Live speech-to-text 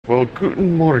Well,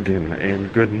 guten Morgen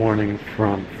and good morning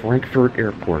from Frankfurt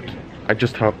Airport. I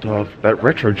just hopped off that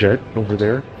retrojet over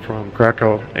there from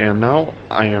Krakow, and now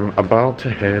I am about to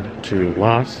head to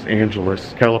Los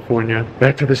Angeles, California,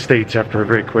 back to the States after a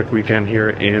very quick weekend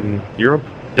here in Europe.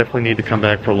 Definitely need to come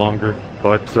back for longer,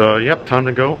 but yep, time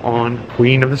to go on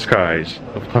Queen of the Skies,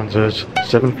 Lufthansa's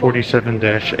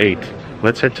 747-8.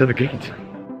 Let's head to the gate.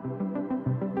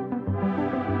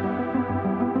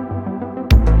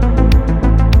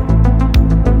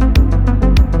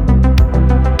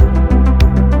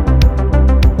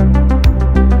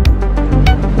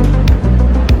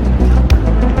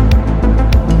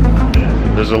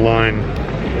 There's a line.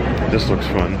 This looks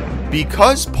fun.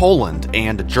 Because Poland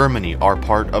and Germany are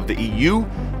part of the EU,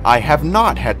 I have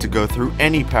not had to go through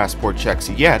any passport checks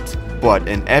yet, but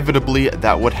inevitably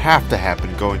that would have to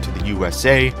happen going to the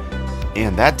USA,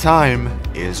 and that time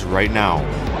is right now.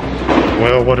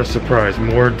 Well, what a surprise,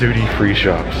 more duty-free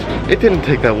shops. It didn't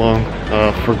take that long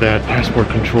for that passport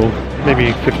control,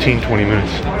 maybe 15-20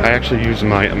 minutes. I actually used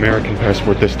my American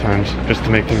passport this time just to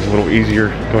make things a little easier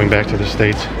going back to the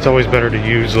States. It's always better to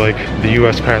use like the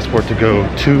US passport to go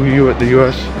to the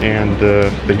US and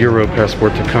the Euro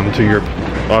passport to come to Europe,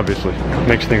 obviously.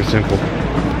 Makes things simple.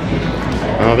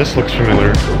 Oh, this looks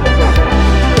familiar.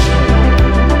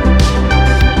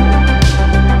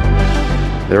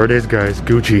 There it is, guys,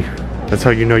 Gucci. That's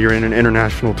how you know you're in an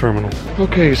international terminal.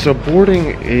 Okay, so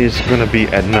boarding is gonna be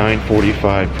at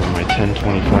 9:45 for my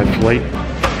 10:25 flight.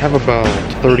 Have about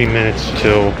 30 minutes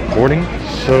till boarding,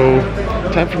 so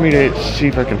time for me to see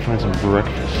if I can find some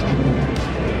breakfast.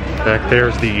 Back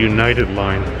there's the United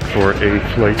line for a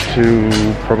flight to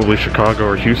probably Chicago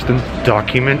or Houston.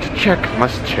 Document check.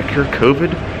 Must check your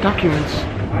COVID documents.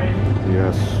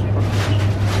 Yes.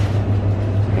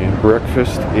 And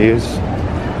breakfast is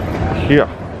here.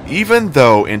 Even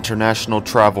though international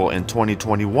travel in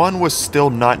 2021 was still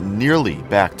not nearly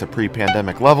back to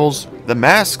pre-pandemic levels, the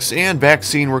masks and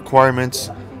vaccine requirements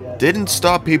didn't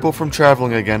stop people from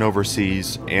traveling again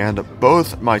overseas, and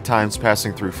both my times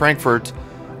passing through Frankfurt,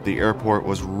 the airport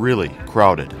was really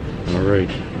crowded.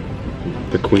 Alright,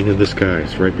 the Queen of the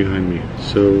Skies right behind me.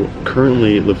 So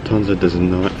currently Lufthansa does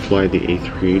not fly the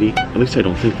A380, at least I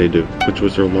don't think they do, which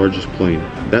was their largest plane.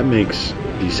 That makes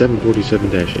the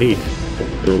 747-8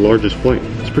 their largest plane.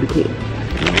 It's pretty cool.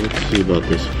 Now let's see about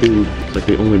this food. It's like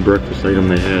the only breakfast item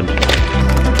they had.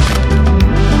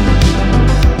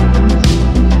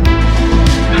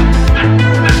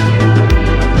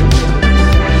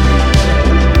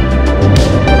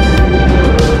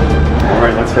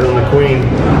 Alright, let's head on the Queen.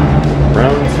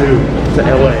 Round 2 to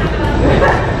LA.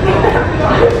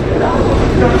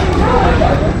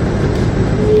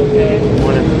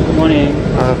 Good morning.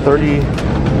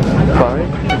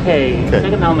 35? Okay,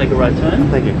 second now make a right turn.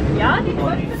 Thank you.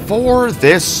 For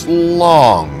this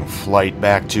long flight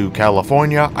back to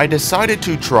California, I decided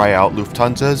to try out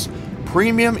Lufthansa's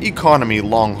premium economy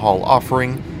long-haul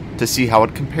offering to see how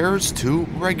it compares to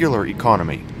regular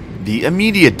economy. The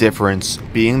immediate difference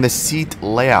being the seat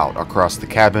layout across the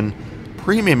cabin.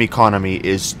 Premium economy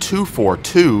is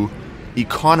 242,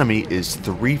 economy is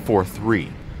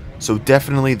 343. So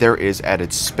definitely there is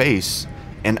added space,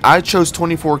 and I chose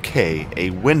 24K,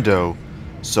 a window,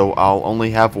 so I'll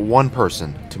only have one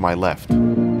person to my left.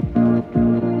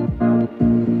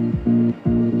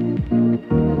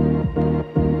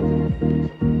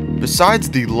 Besides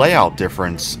the layout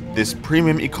difference, this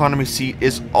premium economy seat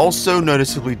is also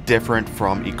noticeably different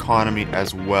from economy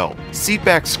as well.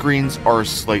 Seatback screens are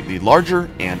slightly larger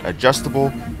and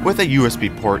adjustable with a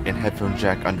USB port and headphone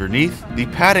jack underneath. The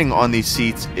padding on these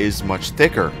seats is much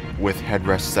thicker, with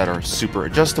headrests that are super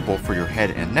adjustable for your head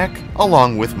and neck,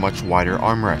 along with much wider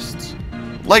armrests.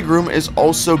 Legroom is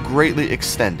also greatly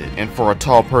extended, and for a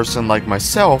tall person like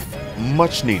myself,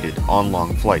 much needed on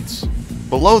long flights.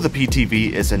 Below the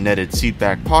PTV is a netted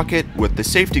seatback pocket with the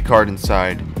safety card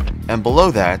inside, and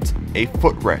below that, a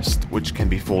footrest which can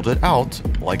be folded out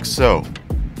like so.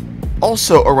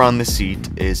 Also around the seat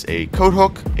is a coat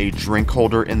hook, a drink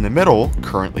holder in the middle,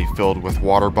 currently filled with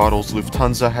water bottles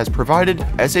Lufthansa has provided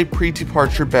as a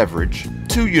pre-departure beverage,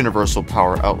 2 universal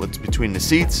power outlets between the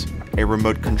seats, a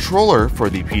remote controller for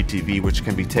the PTV which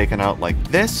can be taken out like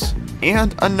this,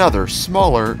 and another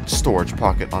smaller storage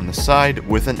pocket on the side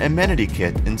with an amenity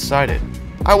kit inside it.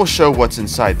 I will show what's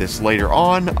inside this later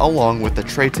on, along with the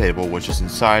tray table which is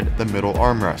inside the middle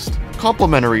armrest.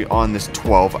 Complimentary on this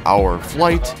 12-hour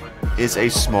flight is a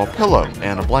small pillow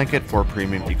and a blanket for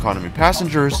premium economy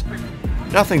passengers.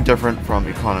 Nothing different from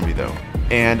economy though.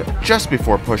 And just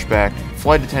before pushback,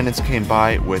 flight attendants came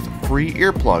by with free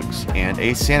earplugs and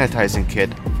a sanitizing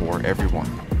kit for everyone.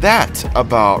 That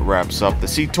about wraps up the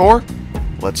seat tour.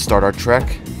 Let's start our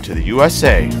trek to the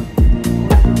USA.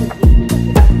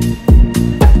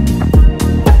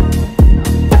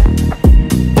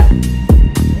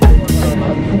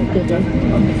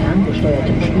 Gesenken und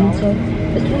ferngesteuertem Spielzeug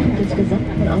ist während des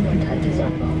gesamten Aufenthaltes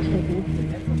an Bord verboten.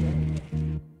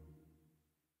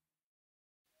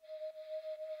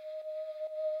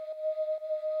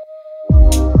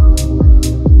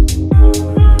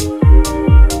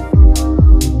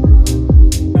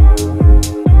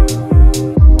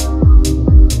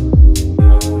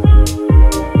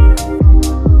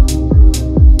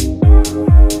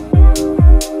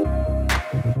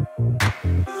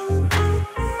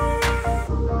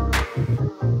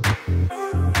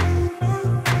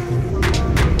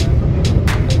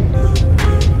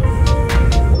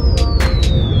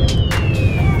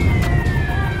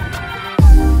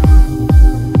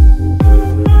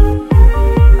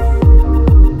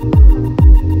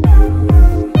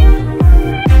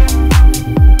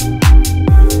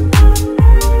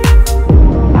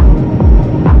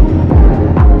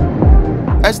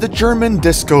 As the German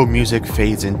disco music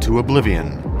fades into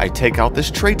oblivion, I take out this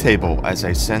tray table as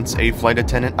I sense a flight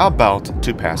attendant about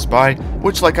to pass by,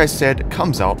 which, like I said,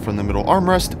 comes out from the middle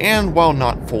armrest and, while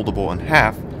not foldable in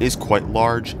half, is quite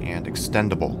large and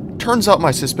extendable. Turns out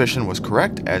my suspicion was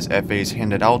correct, as FA's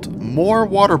handed out more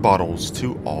water bottles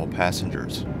to all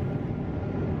passengers.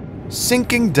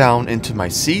 Sinking down into my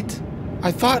seat,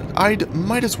 I thought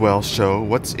might as well show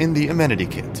what's in the amenity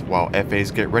kit while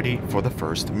FAs get ready for the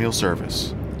first meal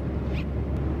service.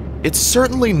 It's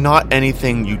certainly not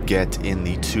anything you'd get in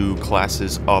the 2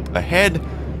 classes up ahead,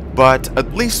 but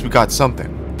at least we got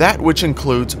something. That which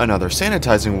includes another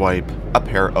sanitizing wipe, a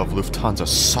pair of Lufthansa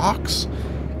socks,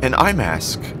 an eye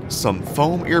mask, some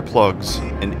foam earplugs,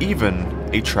 and even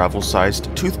a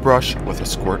travel-sized toothbrush with a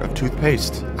squirt of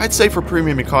toothpaste. I'd say for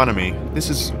premium economy, this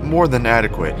is more than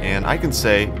adequate, and I can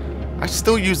say I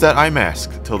still use that eye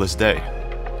mask till this day.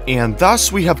 And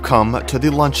thus we have come to the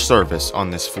lunch service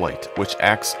on this flight, which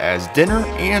acts as dinner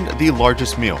and the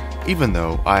largest meal, even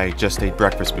though I just ate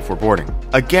breakfast before boarding.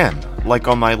 Again, like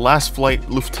on my last flight,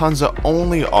 Lufthansa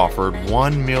only offered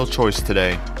 1 meal choice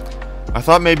today. I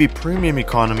thought maybe premium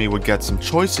economy would get some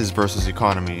choices versus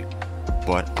economy,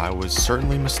 but I was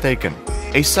certainly mistaken.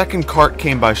 A second cart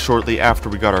came by shortly after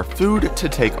we got our food to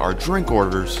take our drink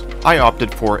orders. I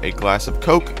opted for a glass of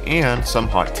Coke and some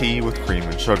hot tea with cream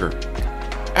and sugar.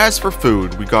 As for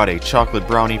food, we got a chocolate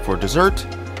brownie for dessert,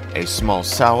 a small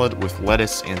salad with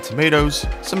lettuce and tomatoes,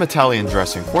 some Italian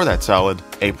dressing for that salad,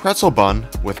 a pretzel bun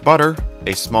with butter,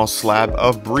 a small slab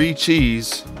of brie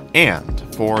cheese, and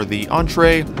for the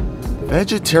entree,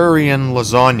 vegetarian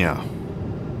lasagna.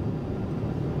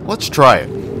 Let's try it.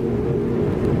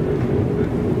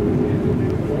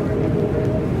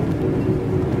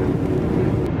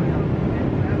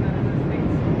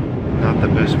 Not the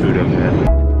best food I've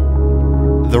had.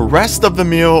 The rest of the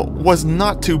meal was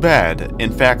not too bad.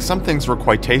 In fact, some things were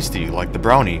quite tasty, like the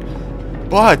brownie.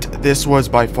 But this was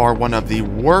by far one of the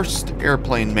worst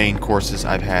airplane main courses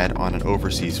I've had on an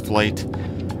overseas flight,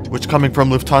 which coming from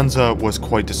Lufthansa was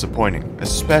quite disappointing,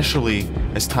 especially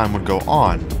as time would go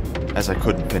on, as I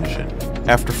couldn't finish it.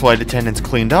 After flight attendants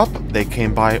cleaned up, they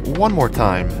came by one more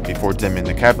time before dimming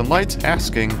the cabin lights,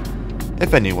 asking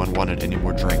if anyone wanted any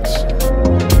more drinks.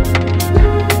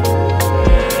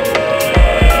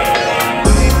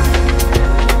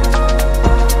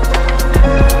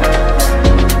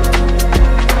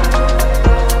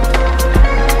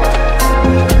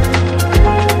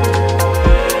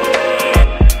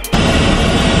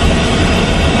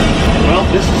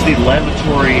 This is the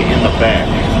lavatory in the back.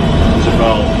 There's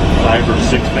about 5 or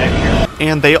 6 back here.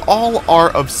 And they all are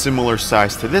of similar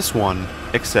size to this one,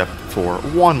 except for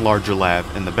one larger lav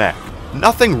in the back.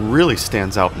 Nothing really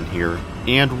stands out in here,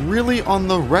 and really on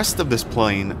the rest of this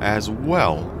plane as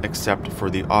well, except for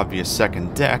the obvious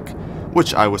second deck,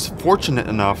 which I was fortunate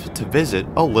enough to visit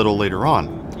a little later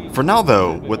on. For now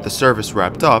though, with the service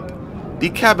wrapped up, the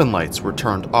cabin lights were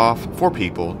turned off for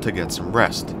people to get some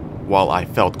rest. While I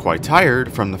felt quite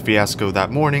tired from the fiasco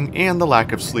that morning and the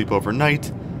lack of sleep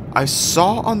overnight, I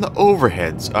saw on the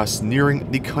overheads us nearing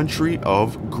the country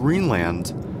of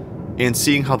Greenland, and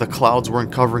seeing how the clouds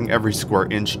weren't covering every square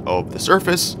inch of the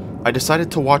surface, I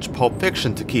decided to watch Pulp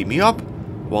Fiction to keep me up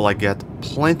while I get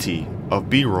plenty of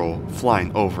B-roll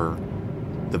flying over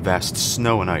the vast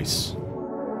snow and ice.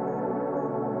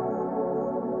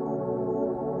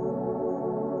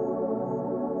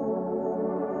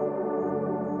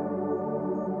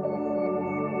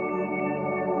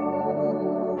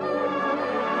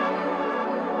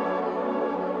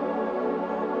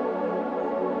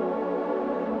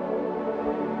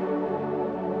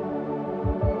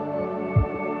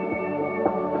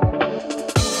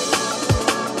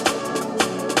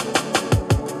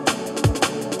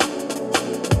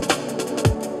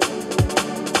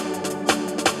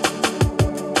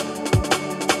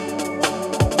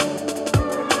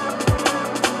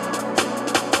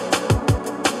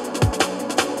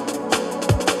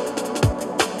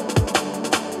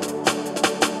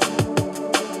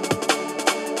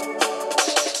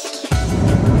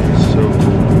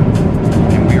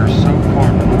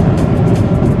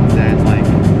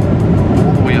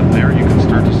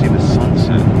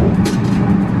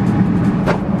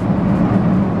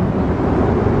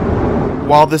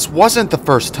 While this wasn't the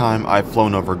first time I've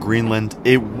flown over Greenland,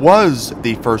 it was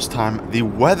the first time the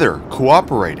weather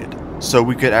cooperated, so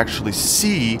we could actually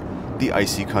see the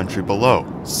icy country below.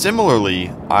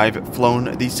 Similarly, I've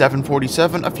flown the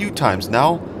 747 a few times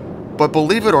now, but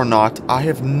believe it or not, I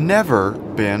have never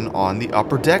been on the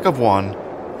upper deck of one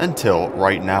until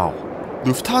right now.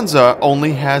 Lufthansa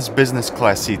only has business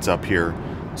class seats up here,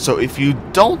 so if you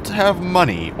don't have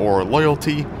money or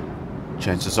loyalty,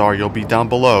 chances are you'll be down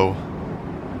below,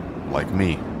 like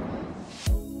me.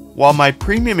 While my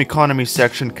premium economy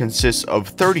section consists of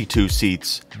 32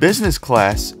 seats, business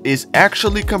class is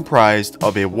actually comprised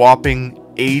of a whopping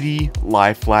 80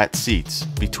 lie-flat seats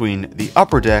between the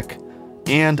upper deck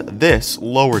and this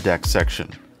lower deck section.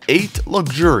 8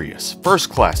 luxurious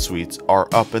first-class suites are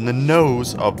up in the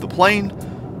nose of the plane,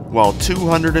 while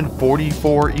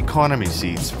 244 economy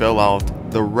seats fill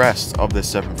out the rest of the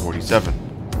 747.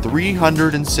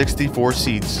 364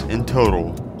 seats in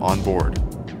total on board.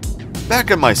 Back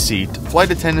at my seat,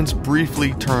 flight attendants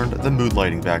briefly turned the mood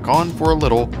lighting back on for a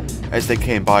little as they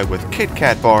came by with Kit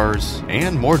Kat bars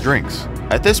and more drinks.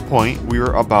 At this point, we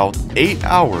were about 8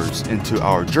 hours into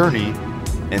our journey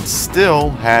and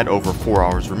still had over 4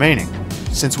 hours remaining.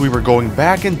 Since we were going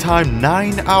back in time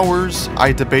 9 hours,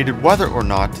 I debated whether or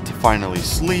not to finally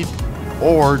sleep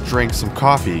or drink some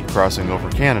coffee crossing over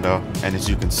Canada, and as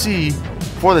you can see,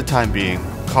 for the time being,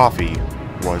 coffee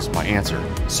was my answer.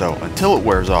 So until it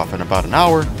wears off in about an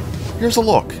hour, here's a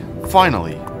look,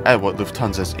 finally, at what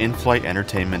Lufthansa's in-flight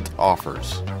entertainment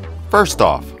offers. First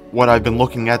off, what I've been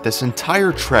looking at this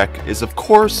entire trek is of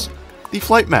course the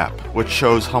flight map, which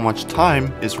shows how much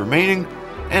time is remaining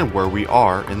and where we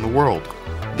are in the world.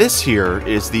 This here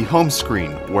is the home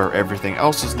screen where everything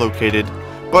else is located,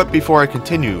 but before I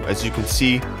continue, as you can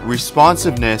see,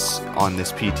 responsiveness on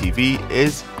this PTV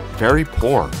is very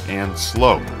poor and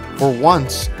slow. For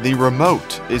once, the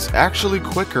remote is actually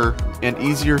quicker and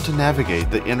easier to navigate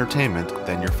the entertainment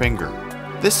than your finger.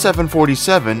 This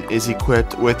 747 is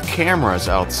equipped with cameras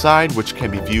outside which can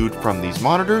be viewed from these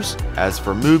monitors. As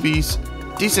for movies,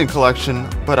 decent collection,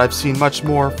 but I've seen much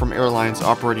more from airlines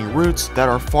operating routes that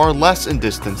are far less in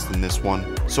distance than this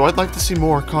one, so I'd like to see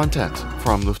more content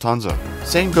from Lufthansa.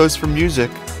 Same goes for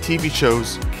music, TV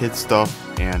shows, kids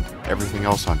stuff, and everything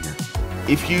else on here.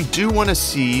 If you do want to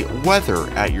see weather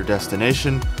at your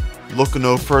destination, look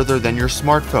no further than your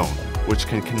smartphone, which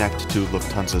can connect to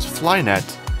Lufthansa's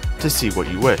Flynet to see what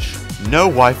you wish. No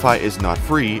Wi-Fi is not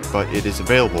free, but it is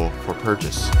available for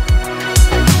purchase.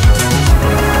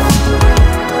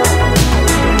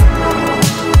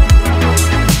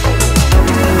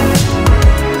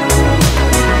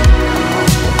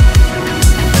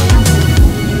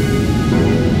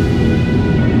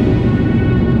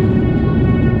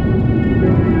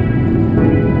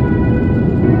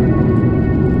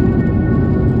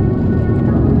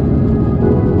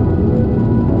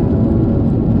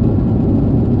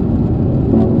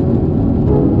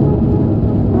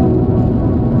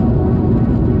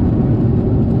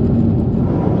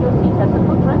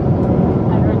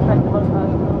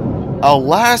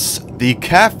 Alas, the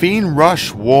caffeine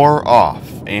rush wore off,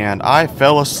 and I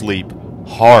fell asleep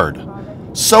hard.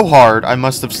 So hard, I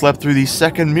must have slept through the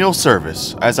second meal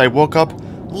service, as I woke up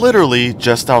literally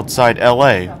just outside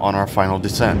LA on our final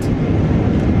descent.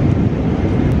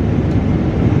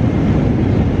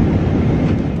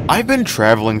 I've been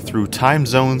traveling through time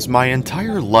zones my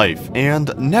entire life,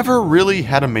 and never really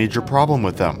had a major problem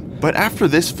with them. But after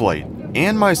this flight,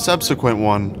 and my subsequent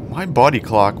one, my body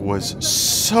clock was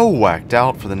so whacked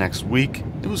out for the next week,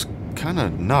 it was kinda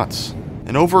nuts.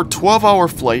 An over 12-hour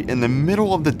flight in the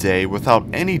middle of the day without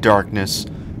any darkness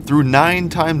through 9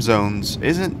 time zones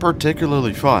isn't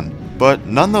particularly fun, but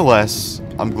nonetheless,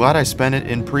 I'm glad I spent it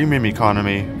in premium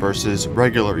economy versus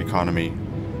regular economy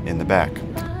in the back.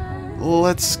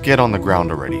 Let's get on the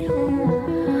ground already.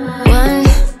 1,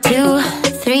 2,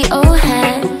 3, oh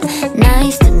hey,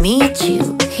 nice to meet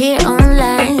you. Here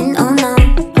online, oh no.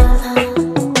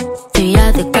 3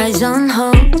 other guys on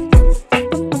hold.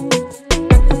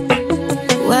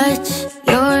 What's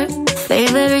your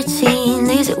favorite scene?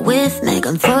 Is it with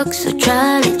Megan Fox or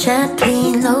Charlie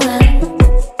Chaplin? Oh well.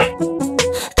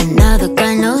 Another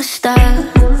guy, no style.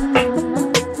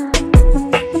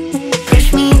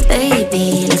 Push me,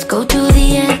 baby, let's go to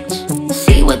the edge.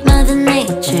 See what Mother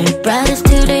Nature brought us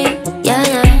today. Yeah,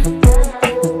 yeah.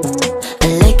 I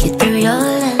like it through your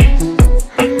lens.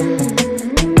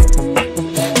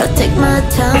 I'll take my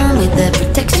time with the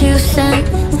protects you send.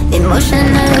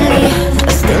 Emotionally,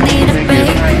 I still need a break.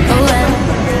 Oh well,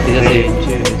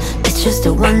 it's just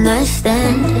a one night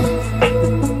stand.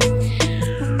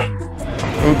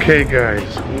 Okay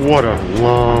guys, What a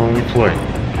long flight.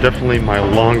 Definitely my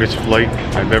longest flight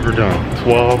I've ever done.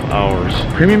 12 hours.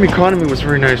 Premium economy was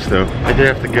very nice though. I did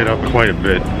have to get up quite a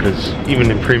bit because even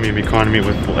in premium economy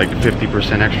with like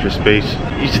 50% extra space,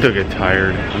 you still get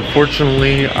tired.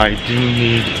 Unfortunately, I do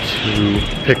need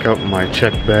to pick up my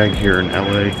check bag here in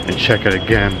LA and check it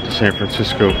again to San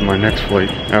Francisco for my next flight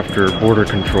after border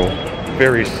control.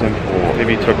 Very simple.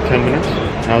 Maybe it took 10 minutes.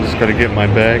 Now I just gotta get my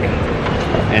bag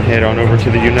and head on over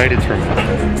to the United terminal.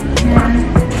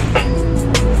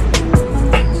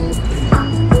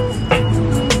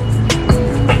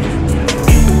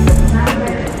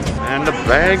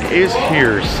 Bag is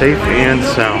here, safe and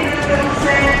sound.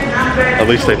 At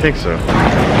least I think so.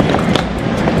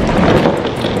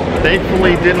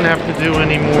 Thankfully, didn't have to do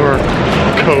any more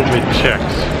COVID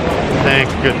checks. Thank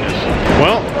goodness.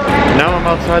 Well, now I'm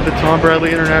outside the Tom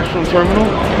Bradley International Terminal,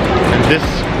 and this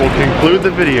will conclude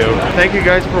the video. Thank you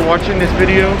guys for watching this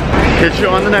video. Catch you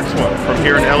on the next one from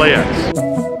here in LAX.